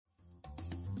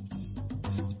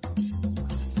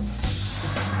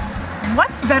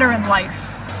What's better in life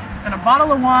than a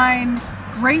bottle of wine,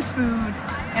 great food,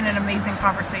 and an amazing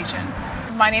conversation?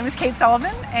 My name is Kate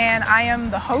Sullivan, and I am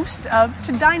the host of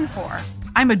To Dine For.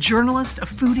 I'm a journalist, a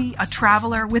foodie, a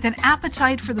traveler with an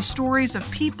appetite for the stories of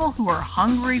people who are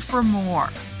hungry for more.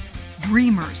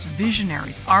 Dreamers,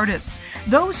 visionaries, artists,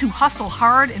 those who hustle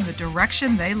hard in the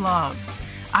direction they love.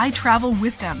 I travel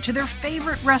with them to their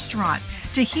favorite restaurant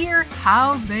to hear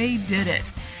how they did it.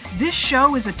 This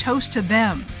show is a toast to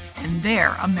them and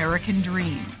their American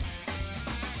dream.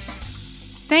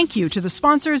 Thank you to the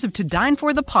sponsors of To Dine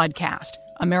For the podcast,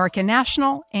 American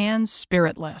National and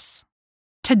Spiritless.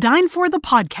 To Dine For the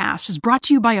podcast is brought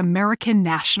to you by American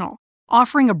National,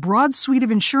 offering a broad suite of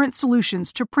insurance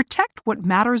solutions to protect what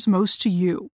matters most to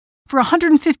you. For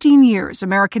 115 years,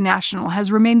 American National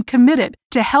has remained committed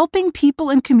to helping people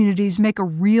and communities make a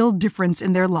real difference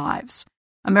in their lives.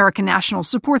 American National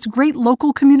supports great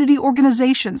local community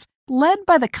organizations led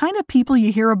by the kind of people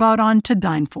you hear about on To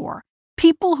Dine For.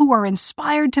 People who are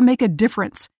inspired to make a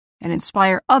difference and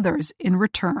inspire others in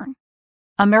return.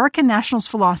 American National's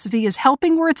philosophy is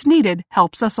helping where it's needed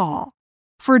helps us all.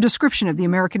 For a description of the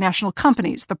American National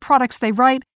companies, the products they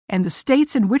write, and the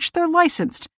states in which they're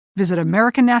licensed, visit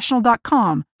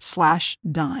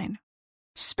americannational.com/dine.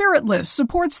 Spiritless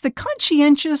supports the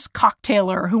conscientious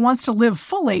cocktailer who wants to live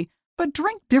fully but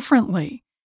drink differently.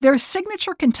 Their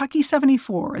signature Kentucky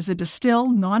 74 is a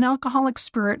distilled, non-alcoholic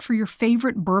spirit for your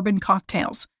favorite bourbon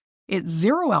cocktails. It's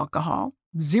 0 alcohol,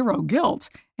 0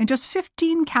 guilt, and just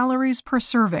 15 calories per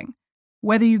serving.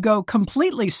 Whether you go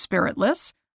completely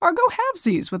spiritless or go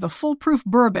halvesies with a foolproof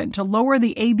bourbon to lower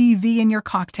the ABV in your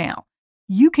cocktail,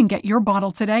 you can get your bottle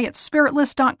today at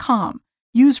spiritless.com.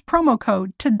 Use promo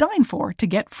code TODINEFOR to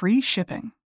get free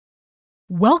shipping.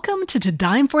 Welcome to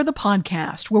Dine For the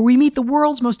podcast, where we meet the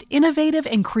world's most innovative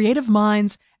and creative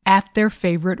minds at their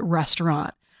favorite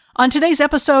restaurant. On today's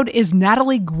episode is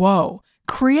Natalie Guo,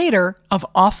 creator of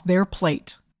Off Their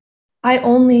Plate. I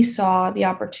only saw the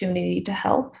opportunity to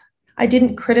help. I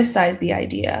didn't criticize the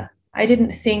idea. I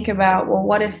didn't think about, well,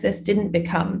 what if this didn't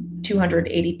become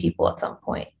 280 people at some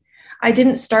point? I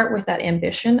didn't start with that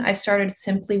ambition. I started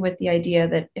simply with the idea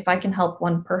that if I can help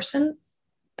one person,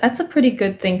 that's a pretty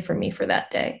good thing for me for that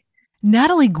day.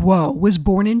 Natalie Guo was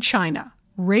born in China,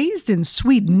 raised in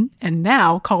Sweden, and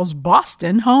now calls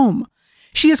Boston home.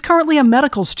 She is currently a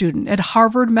medical student at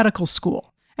Harvard Medical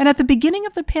School. And at the beginning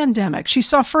of the pandemic, she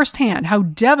saw firsthand how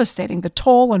devastating the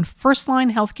toll on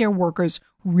first-line healthcare workers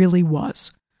really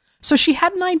was. So she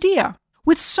had an idea.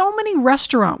 With so many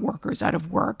restaurant workers out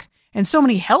of work and so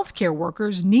many healthcare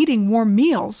workers needing warm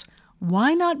meals,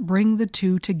 why not bring the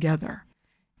two together?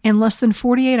 In less than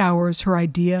 48 hours, her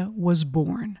idea was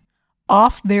born.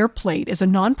 Off Their Plate is a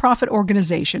nonprofit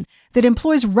organization that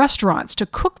employs restaurants to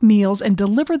cook meals and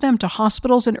deliver them to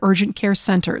hospitals and urgent care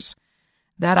centers.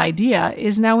 That idea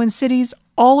is now in cities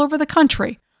all over the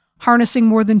country, harnessing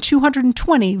more than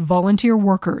 220 volunteer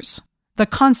workers. The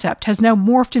concept has now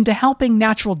morphed into helping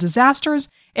natural disasters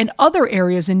and other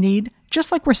areas in need,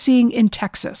 just like we're seeing in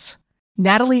Texas.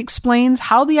 Natalie explains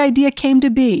how the idea came to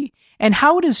be and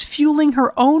how it is fueling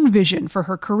her own vision for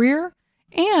her career,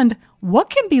 and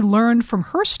what can be learned from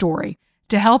her story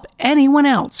to help anyone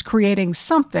else creating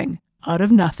something out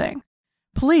of nothing.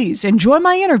 Please enjoy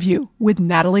my interview with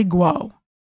Natalie Guo.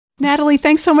 Natalie,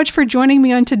 thanks so much for joining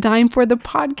me on To Dine For the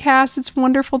podcast. It's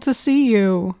wonderful to see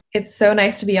you. It's so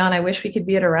nice to be on. I wish we could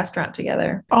be at a restaurant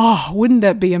together. Oh, wouldn't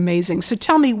that be amazing? So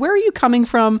tell me, where are you coming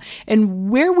from and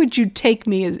where would you take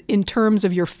me in terms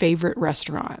of your favorite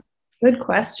restaurant? Good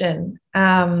question.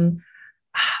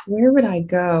 Where would I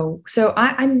go? So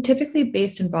I'm typically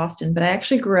based in Boston, but I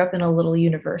actually grew up in a little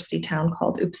university town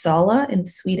called Uppsala in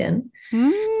Sweden.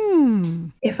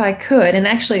 If I could, and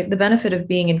actually the benefit of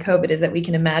being in COVID is that we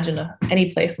can imagine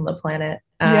any place on the planet.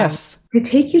 Yes. I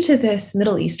take you to this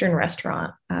Middle Eastern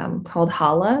restaurant called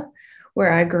Hala,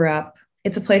 where I grew up.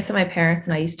 It's a place that my parents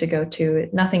and I used to go to.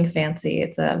 Nothing fancy.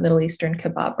 It's a Middle Eastern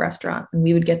kebab restaurant, and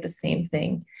we would get the same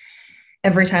thing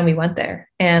every time we went there.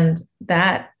 And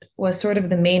that was sort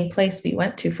of the main place we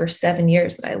went to for 7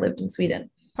 years that I lived in Sweden.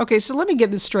 Okay, so let me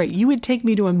get this straight. You would take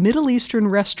me to a Middle Eastern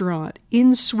restaurant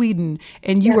in Sweden,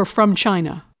 and you were from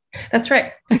China. That's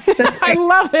right. I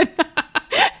love it.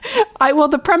 Well,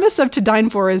 the premise of To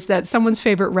Dine For is that someone's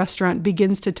favorite restaurant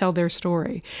begins to tell their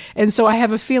story. And so I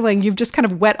have a feeling you've just kind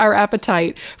of whet our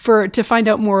appetite to find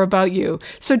out more about you.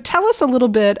 So tell us a little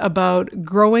bit about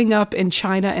growing up in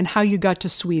China and how you got to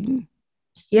Sweden.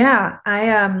 Yeah,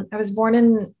 I was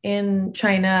born in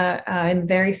China, in the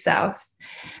very south,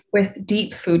 with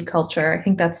deep food culture. I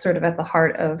think that's sort of at the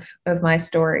heart of my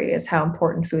story, is how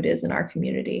important food is in our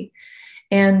community.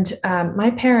 And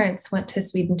my parents went to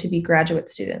Sweden to be graduate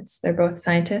students. They're both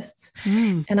scientists.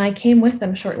 Mm. And I came with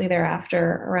them shortly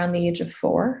thereafter, around the age of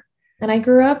 4. And I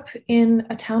grew up in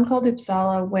a town called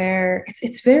Uppsala where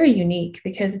it's very unique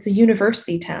because it's a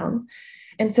university town.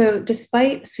 And so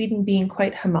despite Sweden being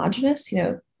quite homogenous,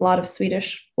 a lot of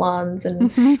Swedish blondes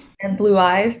Mm-hmm. and blue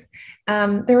eyes,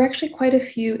 there were actually quite a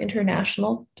few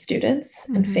international students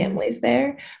and Mm-hmm. families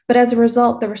there. But as a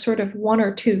result, there were sort of one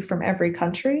or two from every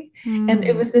country. And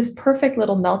it Mm. was this perfect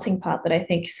little melting pot that I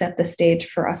think set the stage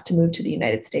for us to move to the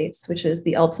United States, which is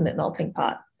the ultimate melting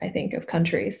pot, I think, of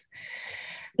countries.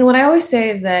 And what I always say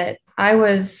is that I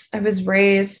was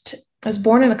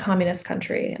born in a communist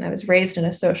country and I was raised in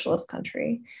a socialist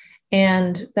country.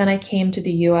 And then I came to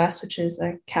the US, which is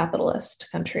a capitalist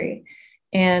country.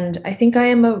 And I think I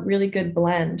am a really good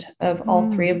blend of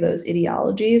all three Mm. of those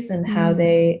ideologies and how Mm.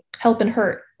 they help and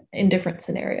hurt in different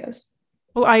scenarios.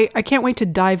 Well, I can't wait to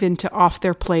dive into Off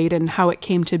Their Plate and how it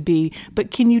came to be.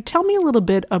 But can you tell me a little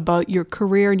bit about your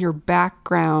career and your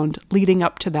background leading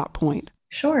up to that point?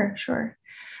 Sure, sure.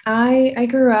 I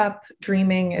grew up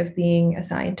dreaming of being a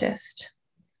scientist.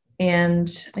 And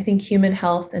I think human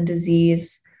health and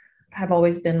disease have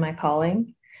always been my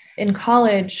calling. In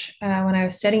college, when I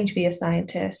was studying to be a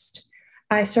scientist,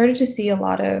 I started to see a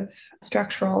lot of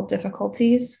structural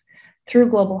difficulties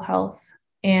through global health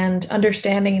and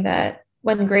understanding that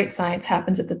when great science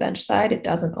happens at the bench side, it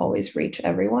doesn't always reach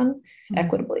everyone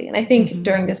equitably. And I think Mm-hmm.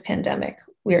 during this pandemic,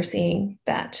 we are seeing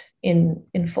that in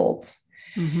folds.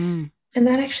 Mm-hmm. And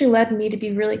that actually led me to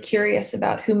be really curious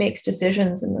about who makes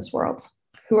decisions in this world.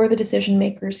 Who are the decision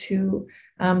makers who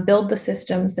build the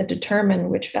systems that determine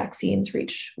which vaccines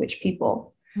reach which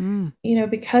people? Mm.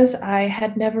 Because I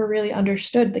had never really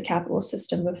understood the capitalist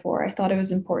system before, I thought it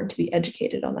was important to be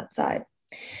educated on that side.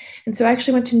 And so I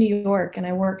actually went to New York and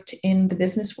I worked in the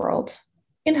business world,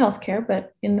 in healthcare,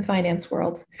 but in the finance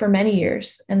world for many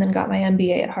years, and then got my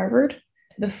MBA at Harvard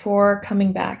before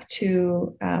coming back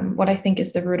to what I think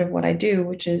is the root of what I do,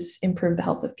 which is improve the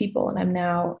health of people. And I'm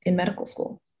now in medical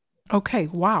school. Okay,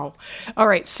 wow. All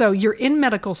right, so you're in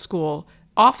medical school.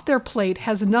 Off Their Plate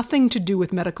has nothing to do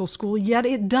with medical school, yet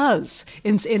it does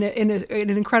in an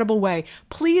incredible way.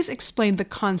 Please explain the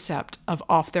concept of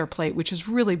Off Their Plate, which is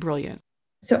really brilliant.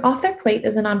 So, Off Their Plate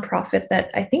is a nonprofit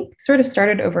that I think sort of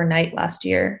started overnight last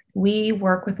year. We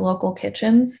work with local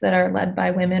kitchens that are led by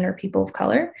women or people of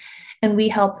color, and we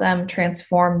help them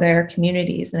transform their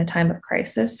communities in a time of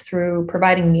crisis through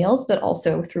providing meals, but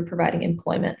also through providing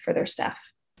employment for their staff.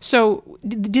 So,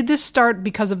 did this start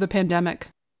because of the pandemic?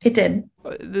 It did.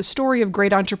 The story of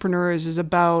great entrepreneurs is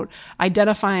about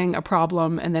identifying a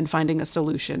problem and then finding a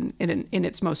solution in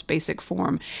its most basic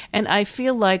form. And I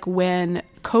feel like when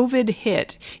COVID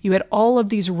hit, you had all of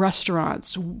these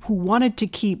restaurants who wanted to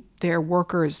keep their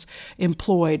workers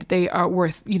employed. They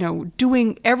were,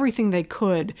 doing everything they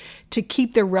could to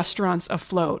keep their restaurants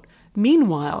afloat.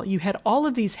 Meanwhile, you had all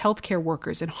of these healthcare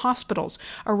workers in hospitals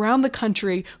around the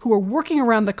country who were working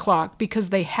around the clock because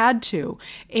they had to,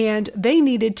 and they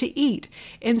needed to eat.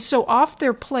 And so Off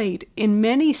Their Plate in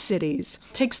many cities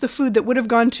takes the food that would have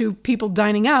gone to people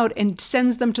dining out and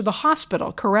sends them to the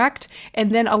hospital, correct?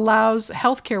 And then allows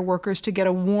healthcare workers to get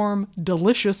a warm,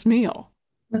 delicious meal.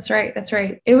 That's right. That's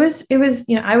right. It was,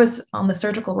 I was on the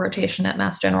surgical rotation at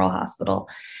Mass General Hospital,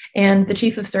 and the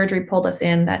chief of surgery pulled us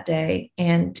in that day.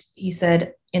 And he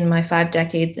said, in my 5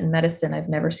 decades in medicine, I've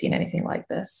never seen anything like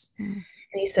this. Mm.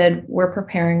 And he said, we're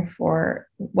preparing for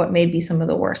what may be some of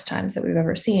the worst times that we've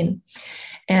ever seen.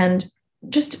 And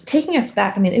just taking us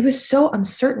back, it was so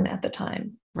uncertain at the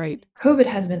time. Right. COVID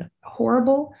has been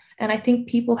horrible. And I think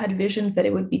people had visions that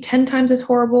it would be 10 times as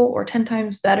horrible or 10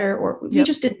 times better, or we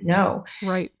just didn't know.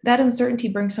 Right. That uncertainty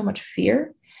brings so much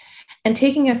fear. And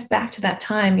taking us back to that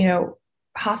time,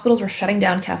 hospitals were shutting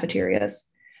down cafeterias.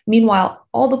 Meanwhile,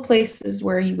 all the places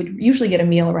where you would usually get a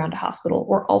meal around a hospital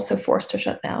were also forced to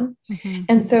shut down. Mm-hmm.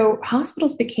 And so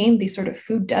hospitals became these sort of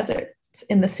food deserts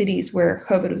in the cities where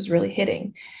COVID was really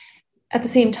hitting. At the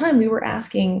same time, we were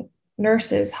asking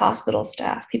nurses, hospital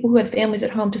staff, people who had families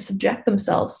at home to subject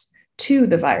themselves to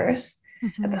the virus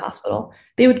at the hospital.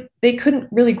 They couldn't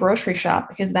really grocery shop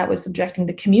because that was subjecting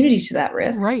the community to that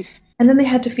risk. Right. And then they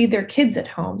had to feed their kids at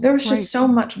home. There was just so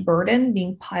much burden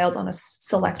being piled on a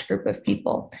select group of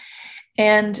people.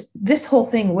 And this whole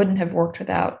thing wouldn't have worked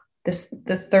without the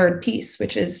third piece,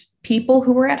 which is people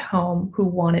who were at home who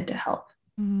wanted to help.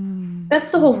 That's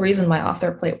the whole reason why Off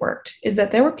Their Plate worked, is that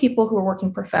there were people who were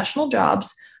working professional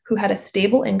jobs who had a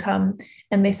stable income,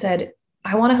 and they said,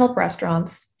 I want to help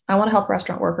restaurants, I want to help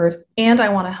restaurant workers, and I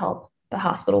want to help the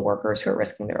hospital workers who are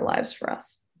risking their lives for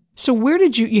us. So where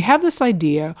did you have this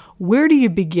idea, where do you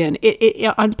begin?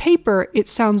 On paper, it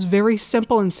sounds very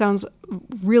simple and sounds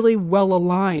really well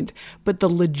aligned, but the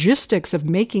logistics of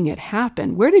making it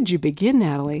happen, where did you begin,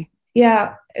 Natalie?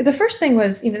 Yeah, the first thing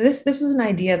was, this was an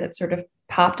idea that sort of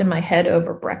popped in my head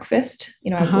over breakfast.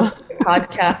 I was listening to a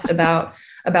podcast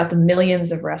about the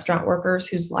millions of restaurant workers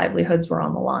whose livelihoods were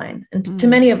on the line. And to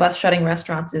many of us, shutting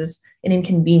restaurants is an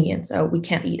inconvenience. Oh, we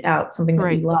can't eat out, something that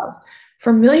we love.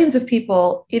 For millions of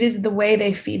people, it is the way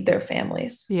they feed their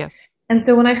families. Yes. And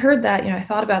so when I heard that, I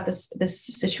thought about this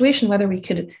situation, whether we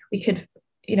could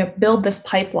build this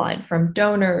pipeline from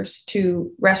donors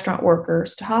to restaurant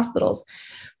workers to hospitals.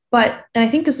 And I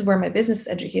think this is where my business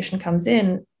education comes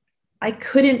in. I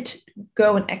couldn't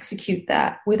go and execute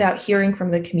that without hearing from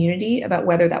the community about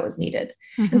whether that was needed.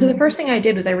 And so the first thing I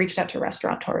did was I reached out to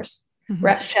restaurateurs,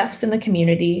 chefs in the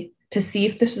community, to see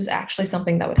if this was actually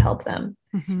something that would help them.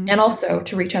 And also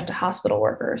to reach out to hospital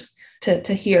workers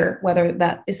to hear whether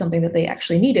that is something that they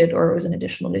actually needed or it was an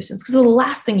additional nuisance. Because the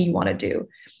last thing you want to do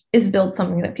is build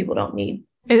something that people don't need.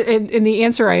 And the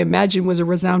answer, I imagine, was a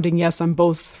resounding yes on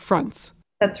both fronts.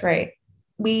 That's right.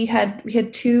 We had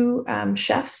two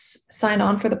chefs sign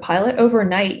on for the pilot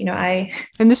overnight.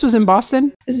 And this was in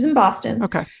Boston? This was in Boston.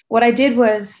 Okay. What I did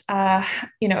was,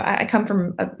 I come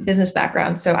from a business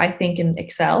background, so I think in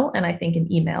Excel and I think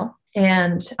in email.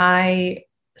 And I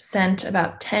sent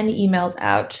about 10 emails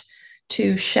out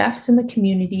to chefs in the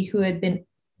community who had been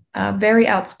very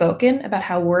outspoken about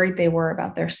how worried they were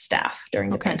about their staff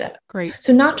during the pandemic. Great.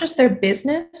 So not just their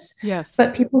business, yes,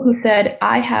 but people who said,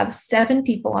 I have 7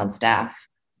 people on staff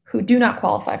who do not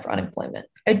qualify for unemployment.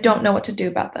 I don't know what to do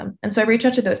about them. And so I reached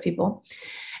out to those people.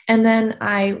 And then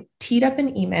I teed up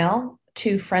an email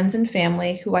to friends and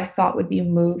family who I thought would be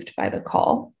moved by the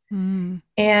call.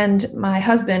 And my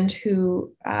husband,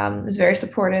 who was very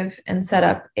supportive and set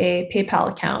up a PayPal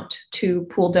account to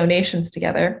pool donations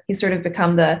together. He's sort of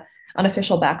become the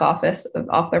unofficial back office of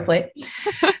Off Their Plate.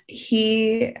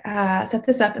 He set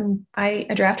this up, and I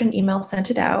drafted an email,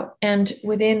 sent it out. And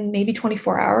within maybe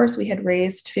 24 hours, we had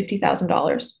raised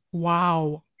 $50,000.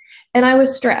 Wow. And I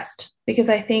was stressed because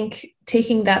I think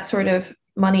taking that sort of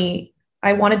money,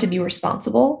 I wanted to be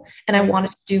responsible and I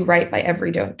wanted to do right by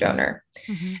every donor.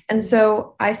 And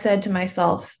so I said to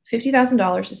myself,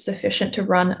 $50,000 is sufficient to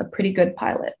run a pretty good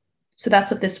pilot. So that's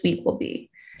what this week will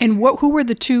be. And who were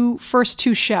the first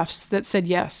two chefs that said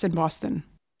yes in Boston?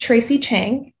 Tracy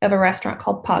Chang of a restaurant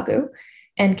called Pagu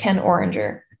and Ken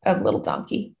Oranger of Little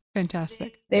Donkey.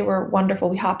 Fantastic. They were wonderful.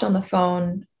 We hopped on the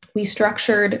phone. We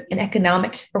structured an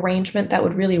economic arrangement that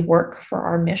would really work for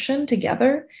our mission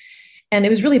together. And it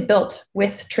was really built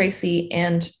with Tracy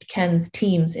and Ken's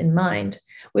teams in mind,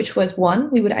 which was,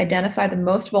 one, we would identify the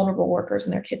most vulnerable workers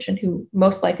in their kitchen who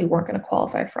most likely weren't going to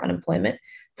qualify for unemployment.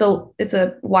 So it's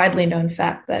a widely known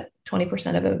fact that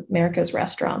 20% of America's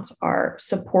restaurants are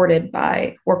supported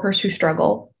by workers who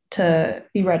struggle to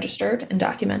be registered and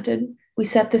documented. We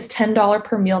set this $10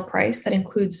 per meal price that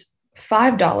includes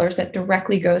 $5 that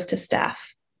directly goes to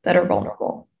staff that are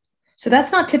vulnerable. So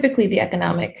that's not typically the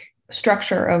economic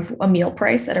structure of a meal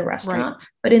price at a restaurant, right.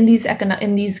 But in these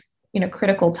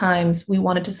critical times, we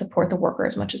wanted to support the worker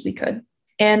as much as we could.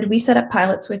 And we set up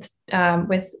pilots with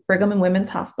Brigham and Women's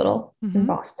Hospital in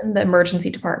Boston, the emergency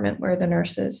department where the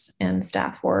nurses and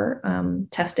staff were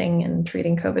testing and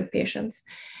treating COVID patients.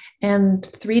 And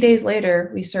 3 days later,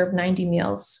 we served 90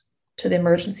 meals to the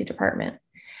emergency department.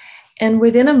 And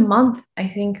within a month, I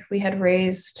think we had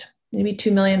raised maybe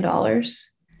 $2 million.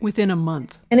 Within a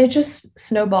month. And it just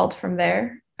snowballed from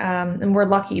there. And we're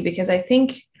lucky because I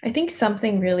think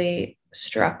something really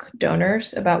struck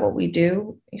donors about what we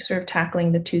do, sort of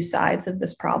tackling the two sides of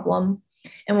this problem.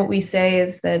 And what we say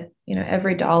is that,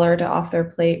 every dollar to Off Their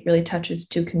Plate really touches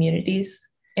two communities.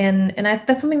 And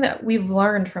that's something that we've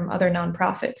learned from other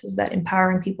nonprofits, is that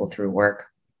empowering people through work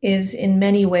is in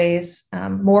many ways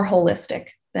more holistic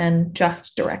than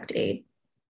just direct aid.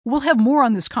 We'll have more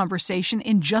on this conversation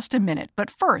in just a minute,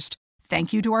 but first,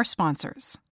 thank you to our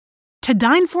sponsors. To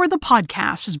Dine For the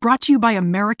podcast is brought to you by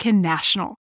American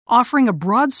National, offering a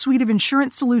broad suite of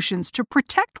insurance solutions to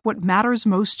protect what matters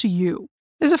most to you.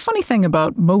 There's a funny thing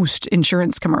about most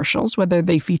insurance commercials, whether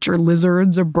they feature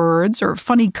lizards or birds or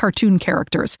funny cartoon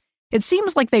characters. It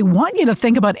seems like they want you to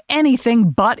think about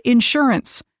anything but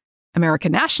insurance.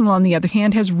 American National, on the other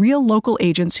hand, has real local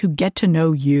agents who get to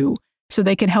know you, so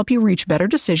they can help you reach better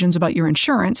decisions about your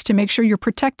insurance to make sure you're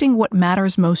protecting what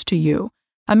matters most to you.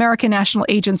 American National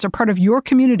agents are part of your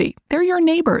community. They're your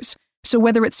neighbors. So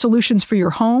whether it's solutions for your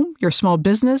home, your small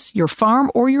business, your farm,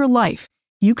 or your life,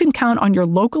 you can count on your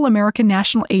local American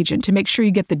National agent to make sure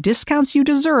you get the discounts you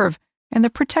deserve and the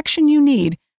protection you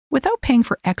need without paying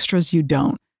for extras you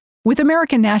don't. With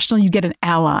American National, you get an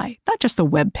ally, not just a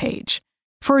web page.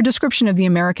 For a description of the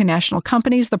American National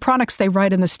companies, the products they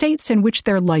write, and the states in which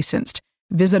they're licensed,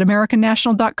 visit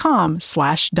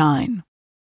americannational.com/dine.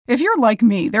 If you're like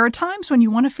me, there are times when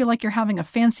you want to feel like you're having a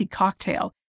fancy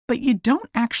cocktail, but you don't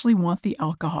actually want the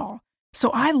alcohol. So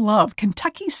I love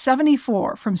Kentucky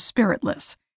 74 from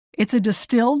Spiritless. It's a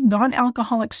distilled,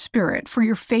 non-alcoholic spirit for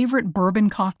your favorite bourbon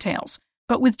cocktails,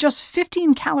 but with just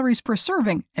 15 calories per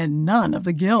serving and none of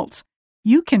the guilt.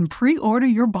 You can pre-order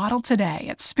your bottle today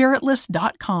at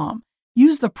spiritless.com.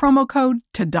 Use the promo code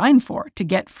TODINEFOR to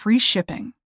get free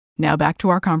shipping. Now back to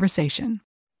our conversation.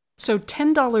 So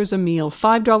 $10 a meal,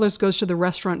 $5 goes to the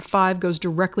restaurant, $5 goes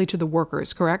directly to the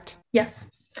workers, correct? Yes.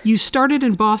 You started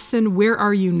in Boston. Where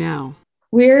are you now?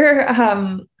 We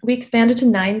expanded to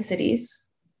 9 cities.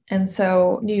 And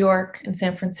so New York and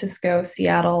San Francisco,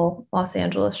 Seattle, Los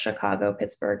Angeles, Chicago,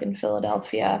 Pittsburgh, and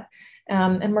Philadelphia.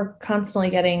 And we're constantly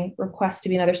getting requests to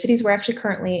be in other cities. We're actually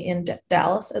currently in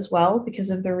Dallas as well because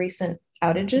of the recent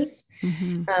outages.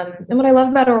 Mm-hmm. And what I love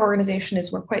about our organization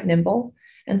is we're quite nimble.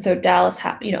 And so Dallas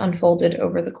unfolded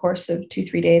over the course of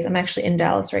 2-3 days. I'm actually in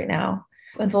Dallas right now.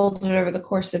 Unfolded over the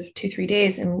course of 2-3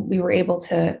 days. And we were able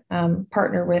to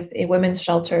partner with a women's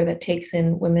shelter that takes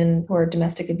in women who are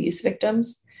domestic abuse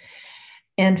victims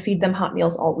and feed them hot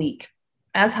meals all week.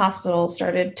 As hospitals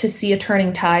started to see a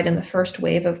turning tide in the first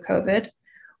wave of COVID,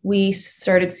 we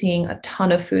started seeing a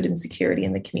ton of food insecurity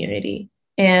in the community.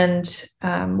 And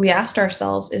we asked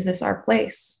ourselves, is this our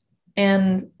place?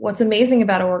 And what's amazing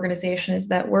about our organization is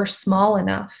that we're small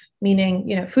enough,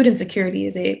 meaning, food insecurity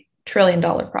is a $1 trillion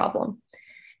problem.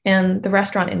 And the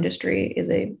restaurant industry is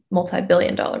a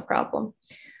multi-billion-dollar problem.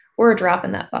 We're a drop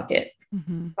in that bucket.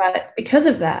 Mm-hmm. But because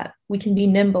of that, we can be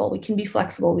nimble, we can be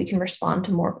flexible, we can respond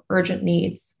to more urgent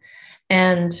needs.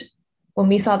 And when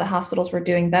we saw the hospitals were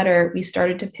doing better, we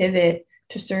started to pivot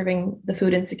to serving the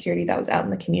food insecurity that was out in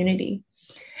the community.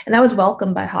 And that was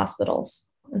welcomed by hospitals.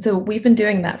 And so we've been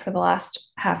doing that for the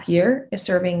last half year, is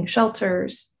serving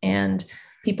shelters and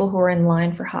people who are in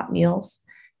line for hot meals.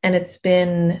 And it's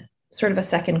been sort of a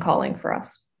second calling for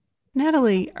us.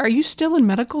 Natalie, are you still in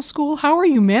medical school? How are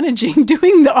you managing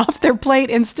doing the off their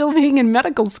plate and still being in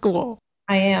medical school?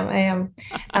 I am.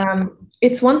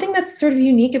 It's one thing that's sort of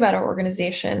unique about our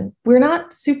organization. We're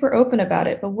not super open about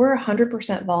it, but we're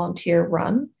 100% volunteer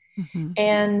run. Mm-hmm.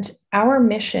 And our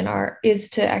mission is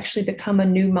to actually become a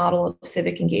new model of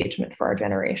civic engagement for our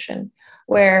generation,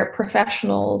 where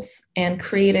professionals and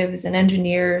creatives and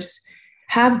engineers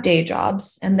have day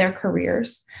jobs and their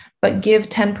careers, but give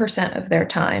 10% of their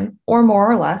time or more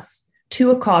or less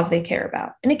to a cause they care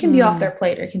about. And it can be off their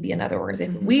plate or it can be another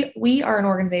organization. Mm-hmm. We are an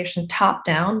organization top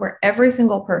down where every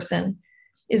single person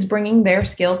is bringing their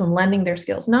skills and lending their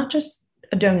skills, not just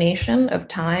a donation of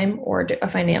time or a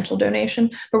financial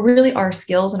donation, but really our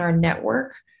skills and our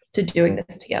network to doing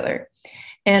this together.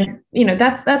 And,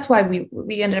 that's why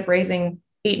we ended up raising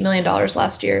 $8 million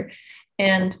last year.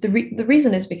 And the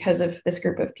reason is because of this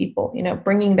group of people,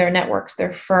 bringing their networks,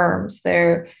 their firms,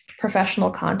 their professional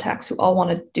contacts who all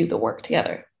want to do the work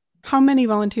together. How many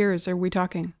volunteers are we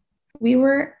talking? We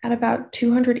were at about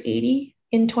 280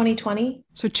 in 2020.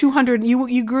 So 200,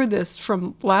 you grew this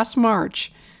from last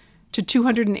March to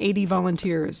 280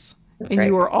 volunteers. That's and right.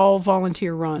 You are all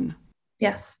volunteer run.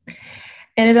 Yes.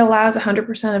 And it allows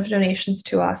 100% of donations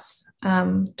to us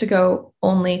to go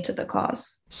only to the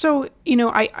cause. So,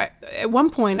 I at one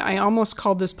point, I almost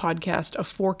called this podcast a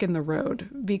fork in the road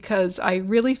because I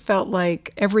really felt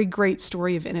like every great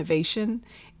story of innovation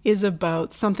is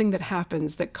about something that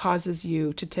happens that causes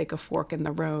you to take a fork in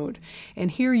the road.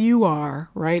 And here you are,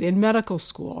 right, in medical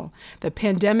school. The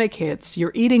pandemic hits,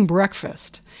 you're eating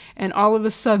breakfast, and all of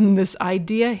a sudden this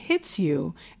idea hits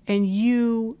you and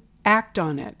you act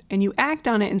on it. And you act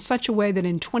on it in such a way that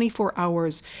in 24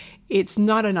 hours, it's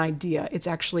not an idea, it's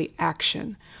actually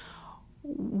action.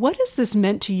 What has this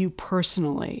meant to you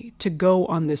personally to go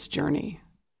on this journey?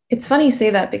 It's funny you say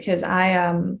that because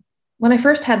when I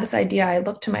first had this idea, I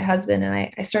looked to my husband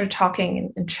and I started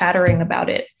talking and chattering about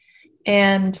it.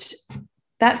 And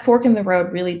that fork in the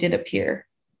road really did appear.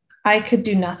 I could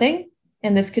do nothing.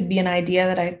 And this could be an idea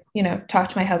that I, talk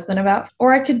to my husband about,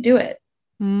 or I could do it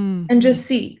and just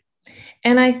see.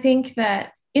 And I think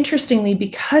that interestingly,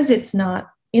 because it's not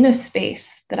in a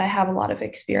space that I have a lot of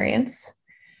experience,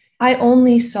 I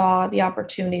only saw the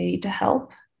opportunity to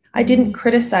help. I didn't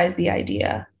criticize the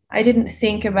idea. I didn't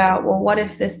think about, well, what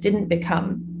if this didn't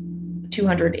become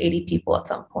 280 people at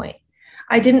some point?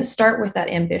 I didn't start with that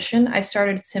ambition. I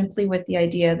started simply with the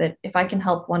idea that if I can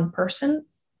help one person,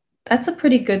 that's a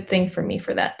pretty good thing for me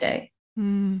for that day.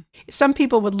 Mm. Some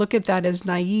people would look at that as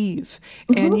naive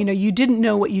and, Mhm. you didn't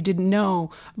know what you didn't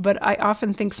know. But I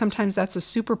often think sometimes that's a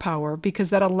superpower because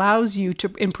that allows you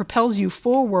to and propels you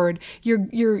forward.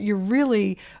 You're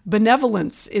really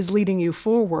benevolence is leading you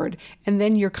forward. And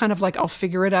then you're kind of like, I'll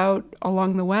figure it out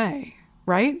along the way.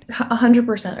 Right?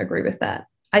 100% agree with that.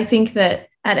 I think that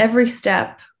at every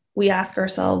step, we ask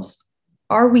ourselves,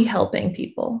 are we helping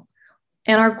people?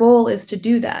 And our goal is to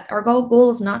do that. Our goal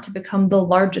is not to become the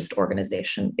largest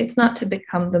organization. It's not to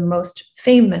become the most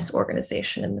famous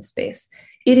organization in the space.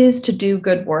 It is to do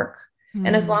good work.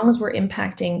 And as long as we're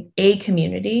impacting a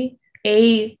community,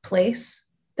 a place,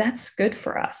 that's good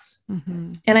for us.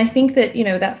 Mm-hmm. And I think that,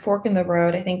 that fork in the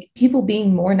road, I think people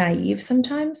being more naive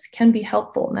sometimes can be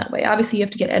helpful in that way. Obviously, you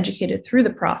have to get educated through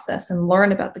the process and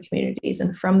learn about the communities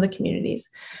and from the communities.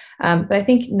 But I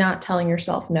think not telling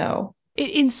yourself no.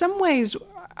 In some ways,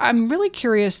 I'm really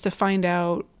curious to find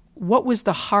out what was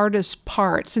the hardest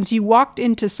part since you walked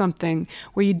into something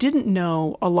where you didn't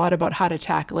know a lot about how to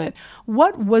tackle it.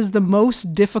 What was the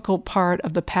most difficult part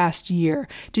of the past year?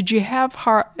 Did you have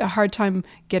a hard time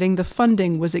getting the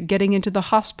funding? Was it getting into the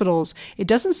hospitals? It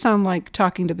doesn't sound like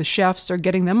talking to the chefs or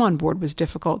getting them on board was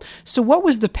difficult. So what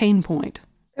was the pain point?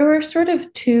 There were sort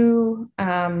of two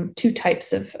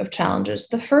types of challenges.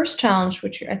 The first challenge,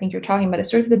 which I think you're talking about, is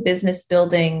sort of the business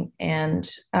building and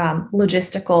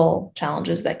logistical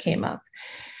challenges that came up.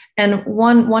 And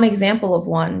one example of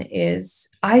one is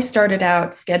I started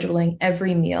out scheduling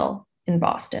every meal in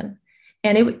Boston,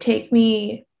 and it would take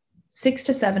me 6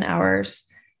 to 7 hours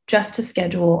just to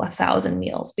schedule 1,000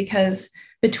 meals because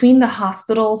between the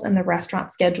hospitals and the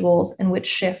restaurant schedules and which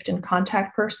shift and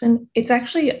contact person, it's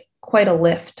actually quite a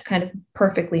lift to kind of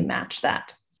perfectly match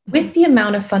that. With the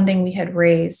amount of funding we had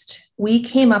raised, we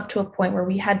came up to a point where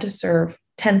we had to serve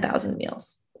 10,000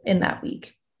 meals in that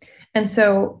week. And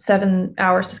so 7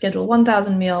 hours to schedule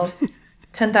 1,000 meals,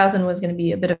 10,000 was going to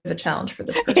be a bit of a challenge for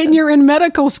this person. And you're in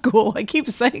medical school. I keep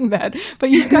saying that, but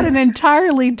you've got an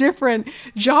entirely different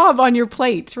job on your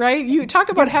plate, right? You talk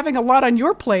about having a lot on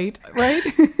your plate, right?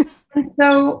 And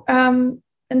so,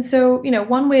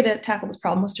 one way to tackle this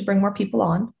problem was to bring more people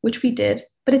on, which we did,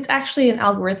 but it's actually an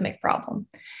algorithmic problem.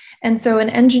 And so an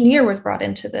engineer was brought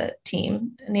into the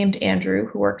team named Andrew,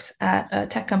 who works at a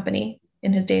tech company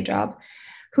in his day job,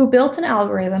 who built an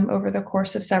algorithm over the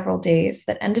course of several days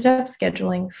that ended up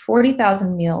scheduling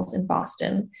 40,000 meals in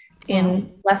Boston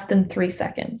in less than 3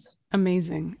 seconds.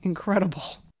 Amazing. Incredible.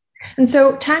 And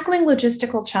so tackling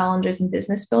logistical challenges in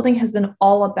business building has been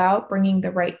all about bringing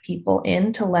the right people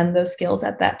in to lend those skills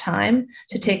at that time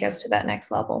to take us to that next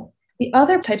level. The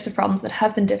other types of problems that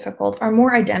have been difficult are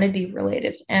more identity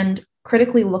related and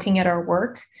critically looking at our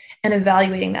work and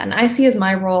evaluating that. And I see as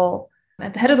my role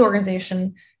at the head of the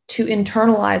organization to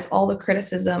internalize all the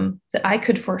criticism that I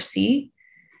could foresee,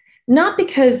 not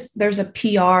because there's a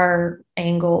PR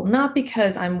angle, not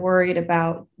because I'm worried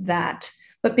about that,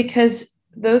 but because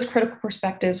those critical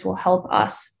perspectives will help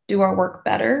us do our work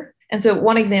better. And so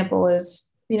one example is,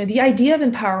 the idea of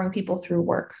empowering people through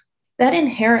work, that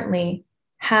inherently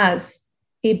has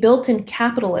a built-in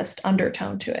capitalist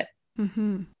undertone to it.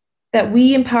 Mm-hmm. That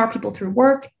we empower people through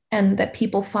work and that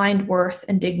people find worth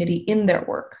and dignity in their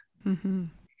work. Mm-hmm.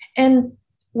 And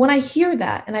when I hear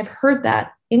that, and I've heard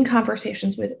that in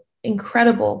conversations with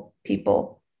incredible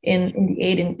people in the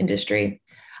aid industry,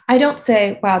 I don't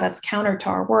say, wow, that's counter to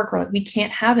our work, or like, we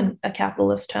can't have a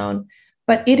capitalist tone,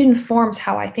 but it informs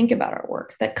how I think about our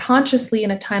work, that consciously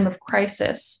in a time of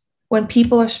crisis, when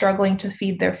people are struggling to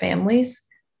feed their families,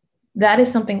 that is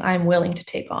something I'm willing to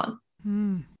take on.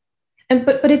 Mm.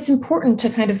 But it's important to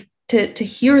kind of to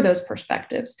hear those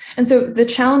perspectives. And so the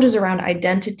challenges around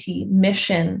identity,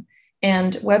 mission,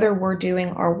 and whether we're doing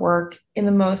our work in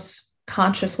the most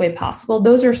conscious way possible,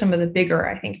 those are some of the bigger,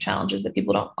 I think, challenges that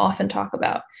people don't often talk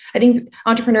about. I think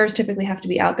entrepreneurs typically have to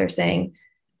be out there saying,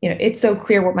 it's so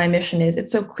clear what my mission is.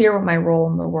 It's so clear what my role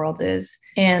in the world is.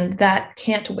 And that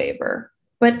can't waver.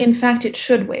 But in fact, it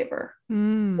should waver.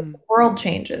 The world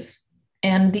changes.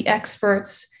 And the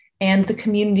experts and the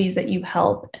communities that you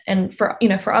help, and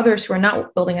for others who are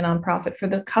not building a nonprofit, for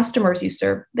the customers you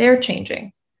serve, they're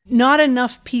changing. Not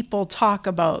enough people talk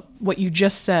about what you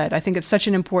just said. I think it's such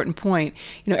an important point.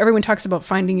 Everyone talks about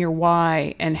finding your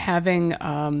why and having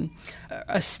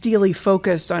a steely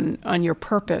focus on your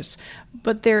purpose,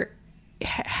 but there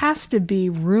has to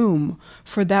be room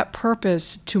for that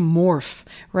purpose to morph,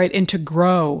 right, and to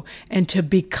grow and to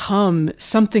become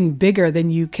something bigger than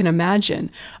you can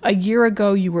imagine. A year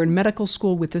ago, you were in medical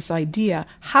school with this idea.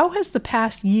 How has the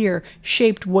past year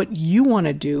shaped what you want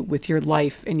to do with your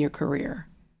life and your career?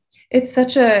 It's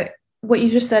what you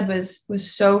just said was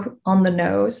so on the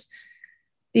nose.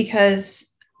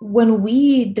 because when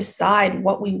we decide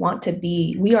what we want to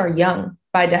be, we are young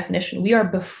by definition. We are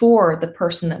before the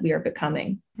person that we are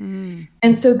becoming.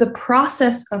 And so the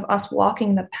process of us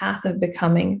walking the path of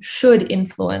becoming should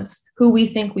influence who we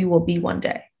think we will be one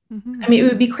day. I mean, it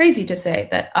would be crazy to say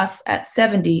that us at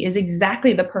 70 is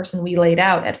exactly the person we laid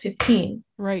out at 15.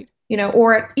 Right.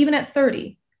 Or even at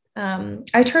 30.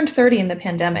 I turned 30 in the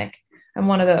pandemic. I'm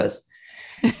one of those.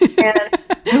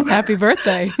 And happy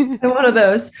birthday. I'm one of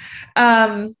those.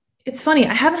 It's funny.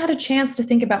 I haven't had a chance to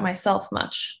think about myself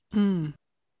much in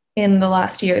the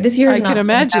last year. This year, I can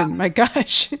imagine. My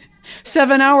gosh,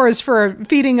 7 hours for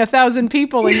feeding 1,000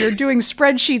 people, and you're doing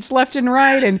spreadsheets left and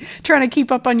right, and trying to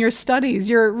keep up on your studies.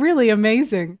 You're really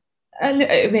amazing. And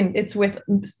I mean, it's with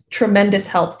tremendous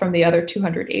help from the other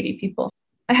 280 people.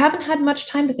 I haven't had much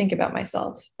time to think about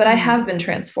myself, but I have been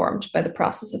transformed by the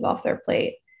process of Off Their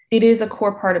Plate. It is a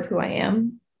core part of who I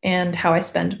am and how I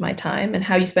spend my time, and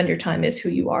how you spend your time is who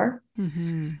you are.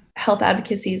 Health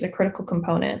advocacy is a critical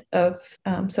component of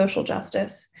social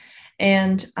justice.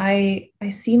 And I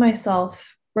see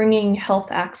myself bringing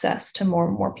health access to more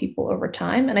and more people over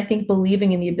time. And I think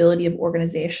believing in the ability of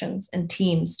organizations and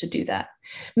teams to do that.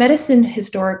 Medicine,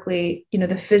 historically,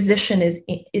 the physician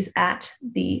is at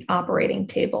the operating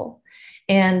table.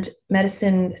 And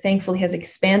medicine, thankfully, has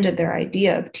expanded their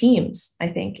idea of teams, I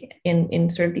think, in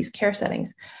sort of these care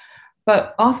settings.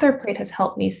 But Off Their Plate has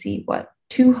helped me see what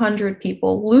 200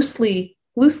 people, loosely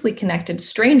connected,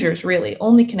 strangers really,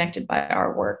 only connected by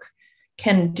our work,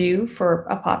 can do for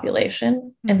a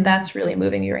population. And that's really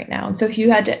moving me right now. And so if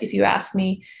you ask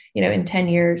me, in 10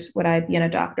 years, would I be in a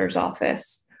doctor's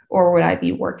office, or would I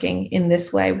be working in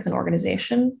this way with an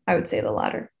organization? I would say the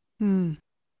latter.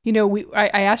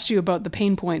 I asked you about the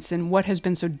pain points and what has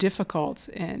been so difficult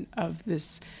of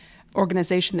this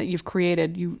organization that you've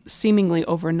created, you seemingly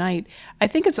overnight. I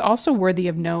think it's also worthy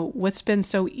of note what's been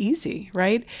so easy,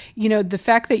 right? The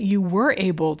fact that you were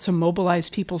able to mobilize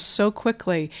people so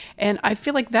quickly. And I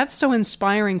feel like that's so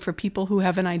inspiring for people who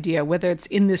have an idea, whether it's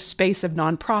in this space of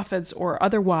nonprofits or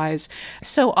otherwise.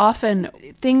 So often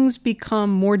things become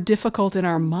more difficult in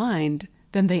our mind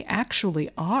than they actually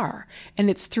are. And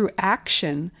it's through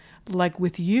action, like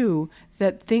with you,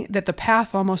 that the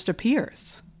path almost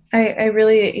appears. I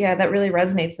really, that really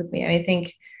resonates with me. I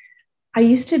think I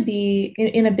used to be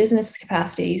in a business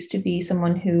capacity. I used to be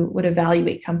someone who would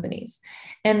evaluate companies.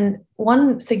 And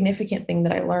one significant thing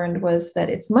that I learned was that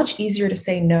it's much easier to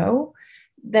say no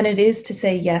than it is to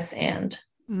say yes and.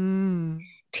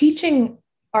 Teaching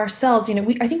ourselves,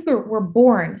 I think we're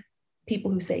born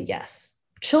people who say yes.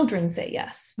 Children say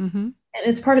yes. And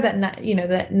it's part of that,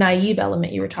 that naive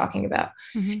element you were talking about.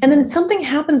 And then something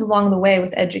happens along the way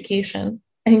with education.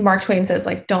 I think Mark Twain says,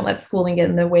 don't let schooling get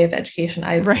in the way of education.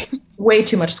 I have way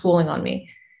too much schooling on me.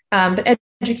 But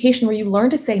education, where you learn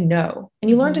to say no, and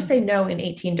you learn to say no in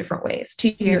 18 different ways, to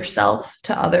yourself,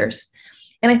 to others.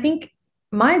 And I think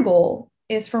my goal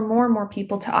is for more and more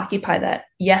people to occupy that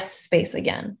yes space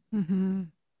again.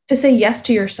 To say yes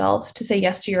to yourself, to say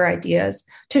yes to your ideas,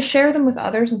 to share them with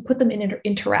others and put them in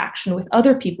interaction with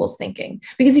other people's thinking.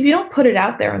 Because if you don't put it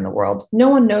out there in the world, no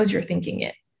one knows you're thinking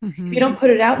it. If you don't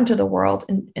put it out into the world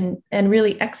and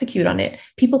really execute on it,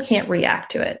 people can't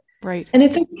react to it. Right. And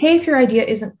it's okay if your idea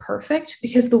isn't perfect,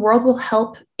 because the world will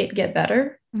help it get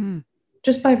better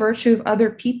just by virtue of other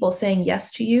people saying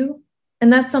yes to you.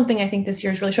 And that's something I think this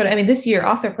year has really showed. I mean, this year,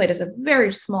 Off Their Plate is a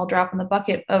very small drop in the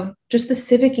bucket of just the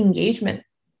civic engagement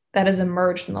that has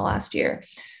emerged in the last year.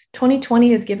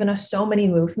 2020 has given us so many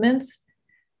movements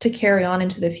to carry on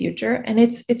into the future. And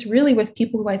it's really with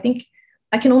people who I think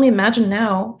I can only imagine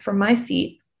now from my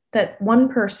seat that one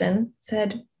person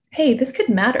said, hey, this could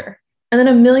matter. And then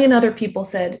a million other people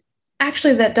said,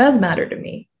 actually, that does matter to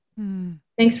me.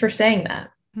 Thanks for saying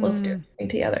that. Let's do something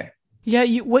together. Yeah,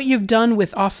 what you've done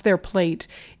with Off Their Plate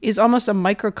is almost a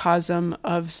microcosm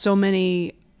of so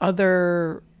many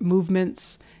other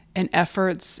movements and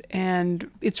efforts.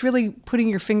 And it's really putting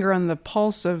your finger on the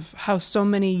pulse of how so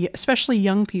many, especially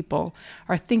young people,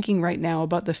 are thinking right now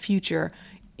about the future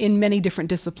in many different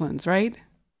disciplines, right?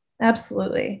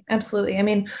 Absolutely. Absolutely. I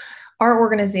mean, our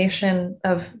organization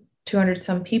of 200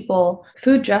 some people,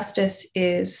 food justice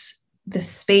is the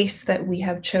space that we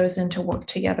have chosen to work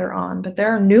together on. But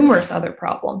there are numerous other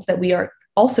problems that we are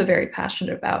also very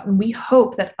passionate about. And we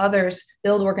hope that others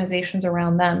build organizations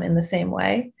around them in the same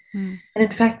way. And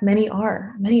in fact, many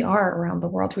are around the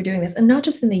world who are doing this, and not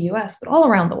just in the US, but all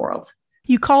around the world.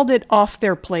 You called it Off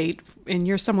Their Plate, and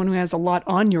you're someone who has a lot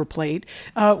on your plate.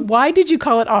 Why did you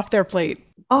call it Off Their Plate?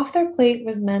 Off Their Plate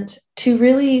was meant to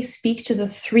really speak to the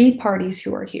three parties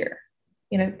who are here.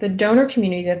 The donor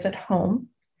community that's at home,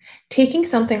 taking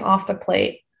something off the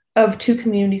plate of two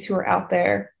communities who are out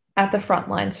there at the front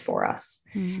lines for us.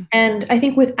 Mm. And I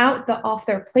think without the off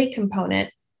their plate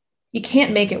component, you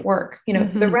can't make it work.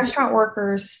 The restaurant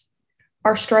workers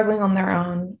are struggling on their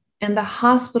own, and the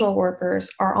hospital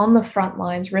workers are on the front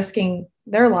lines risking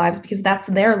their lives because that's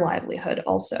their livelihood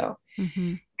also.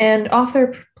 Mm-hmm. And off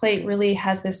their plate really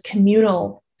has this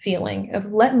communal feeling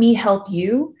of, let me help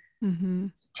you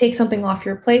take something off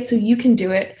your plate so you can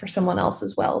do it for someone else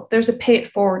as well. There's a pay it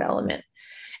forward element.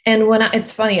 And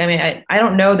it's funny, I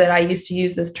don't know that I used to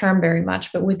use this term very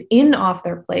much, but within off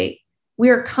their plate, we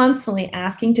are constantly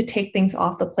asking to take things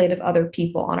off the plate of other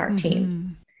people on our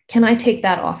team. Can I take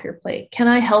that off your plate? Can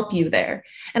I help you there?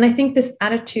 And I think this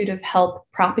attitude of help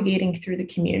propagating through the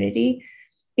community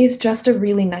is just a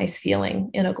really nice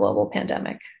feeling in a global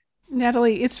pandemic.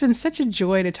 Natalie, it's been such a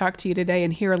joy to talk to you today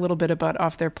and hear a little bit about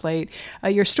Off Their Plate.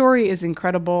 Your story is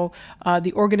incredible.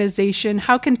 The organization,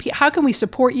 how can we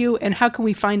support you, and how can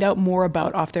we find out more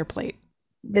about Off Their Plate?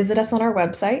 Visit us on our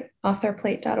website,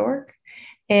 offtheirplate.org,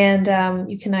 and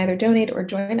you can either donate or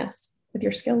join us with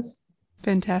your skills.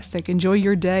 Fantastic. Enjoy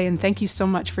your day, and thank you so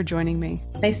much for joining me.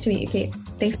 Nice to meet you, Kate.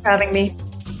 Thanks for having me.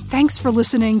 Thanks for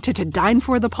listening to Dine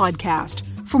For the podcast.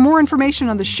 For more information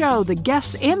on the show, the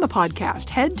guests, and the podcast,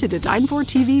 head to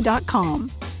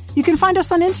todinefortv.com. You can find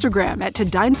us on Instagram at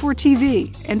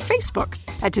todinefortv and Facebook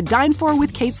at To Dine For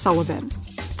with Kate Sullivan.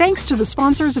 Thanks to the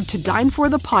sponsors of To Dine For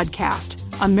the podcast,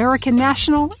 American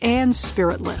National and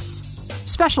Spiritless.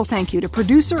 Special thank you to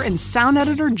producer and sound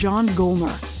editor John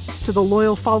Golner. To the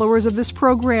loyal followers of this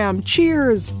program,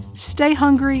 cheers, stay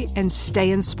hungry, and stay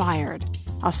inspired.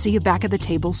 I'll see you back at the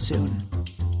table soon.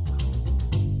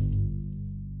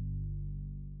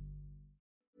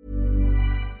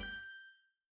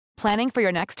 Planning for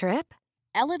your next trip?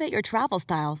 Elevate your travel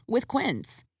style with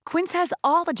Quince. Quince has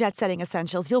all the jet-setting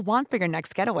essentials you'll want for your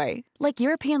next getaway, like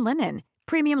European linen,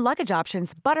 premium luggage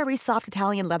options, buttery soft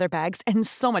Italian leather bags, and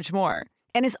so much more.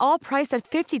 And is all priced at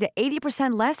 50 to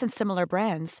 80% less than similar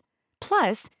brands.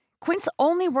 Plus, Quince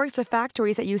only works with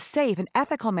factories that use safe and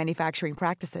ethical manufacturing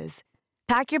practices.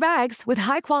 Pack your bags with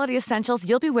high-quality essentials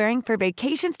you'll be wearing for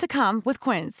vacations to come with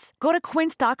Quince. Go to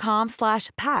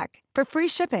quince.com/pack for free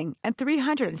shipping and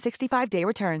 365-day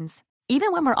returns.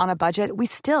 Even when we're on a budget, we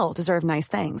still deserve nice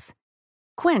things.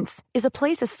 Quince is a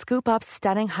place to scoop up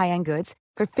stunning high-end goods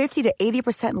for 50 to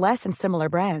 80% less than similar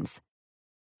brands.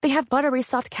 They have buttery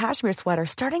soft cashmere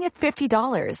sweaters starting at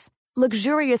 $50,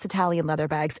 luxurious Italian leather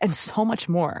bags, and so much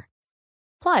more.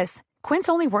 Plus, Quince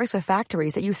only works with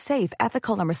factories that use safe,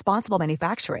 ethical, and responsible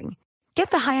manufacturing.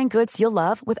 Get the high-end goods you'll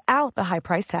love without the high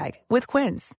price tag with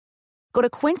Quince. Go to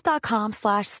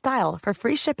quince.com/style for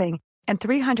free shipping and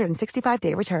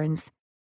 365-day returns.